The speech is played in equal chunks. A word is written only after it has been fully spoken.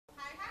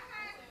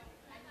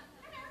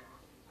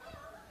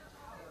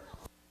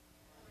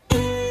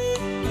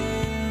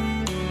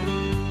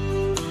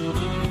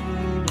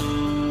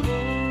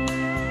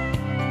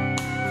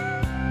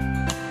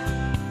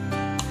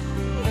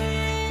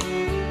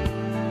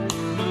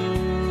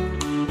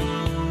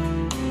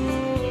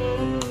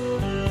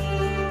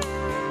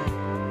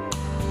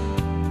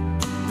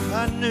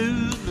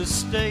the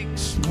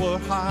stakes were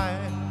high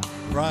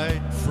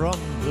right from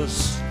the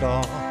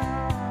start.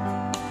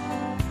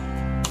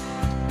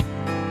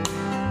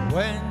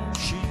 When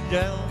she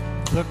dealt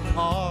the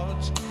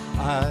cards,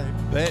 I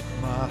bet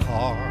my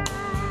heart.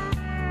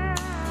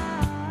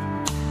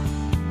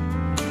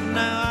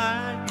 Now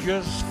I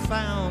just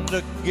found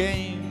a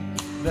game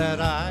that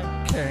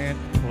I can't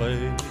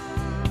play,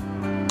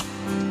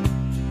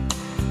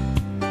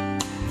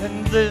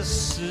 and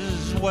this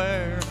is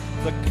where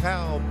the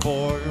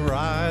cowboy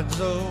rides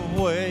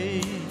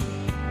away.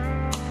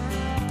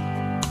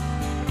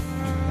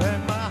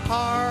 And my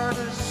heart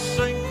is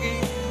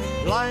sinking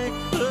like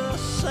the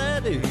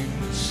setting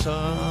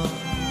sun,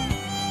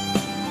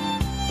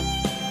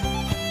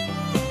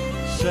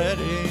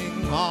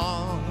 setting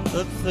on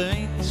the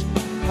things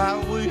I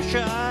wish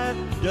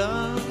I'd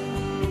done.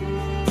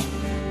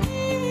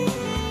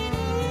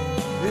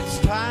 It's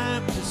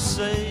time to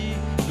say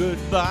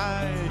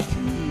goodbye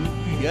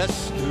to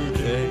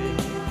yesterday.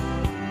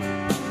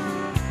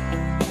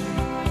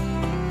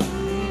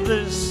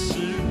 This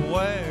is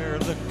where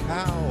the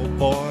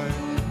cowboy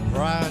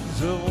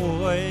rides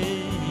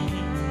away.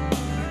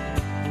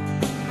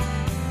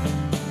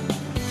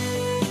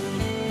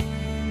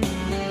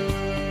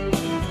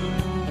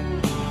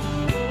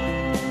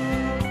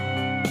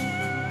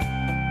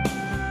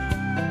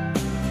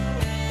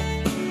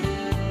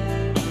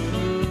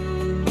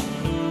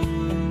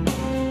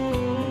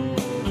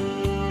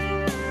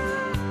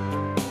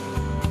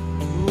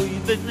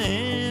 We've been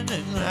in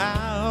and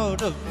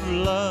out of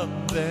love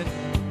and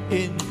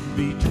in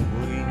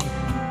between,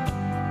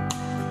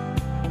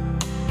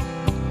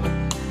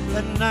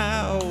 and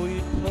now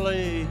we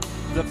play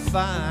the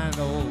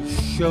final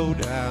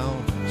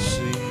showdown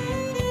scene.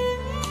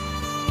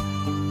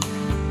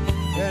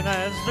 And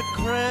as the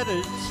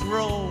credits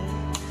roll,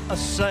 a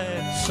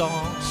sad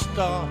song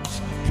starts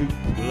to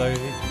play,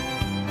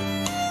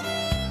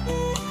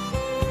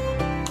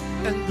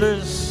 and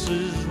this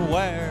is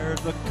where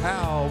the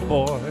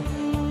cowboy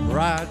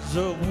rides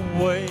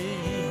away.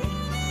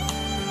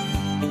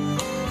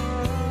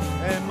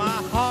 And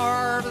my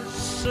heart is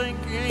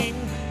sinking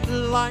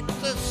like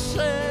the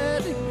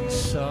setting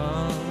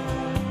sun,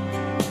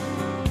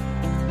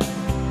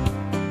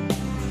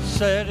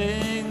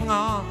 setting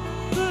on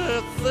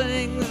the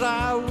things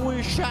I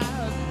wish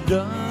I'd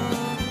done.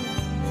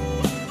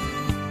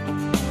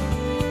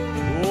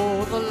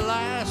 Oh, the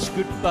last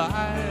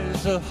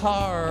goodbye's the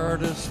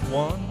hardest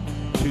one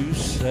to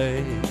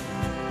say.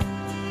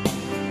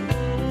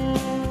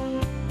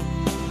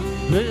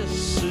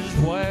 This is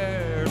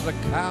where the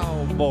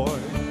cowboy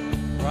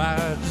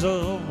rides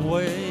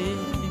away.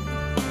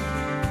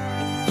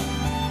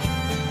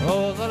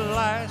 Oh, the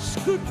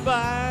last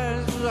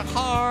goodbye's the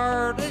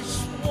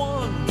hardest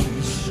one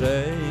to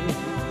say.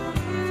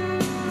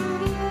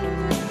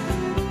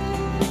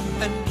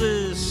 And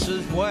this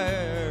is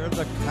where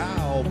the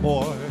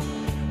cowboy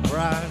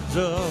rides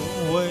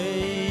away.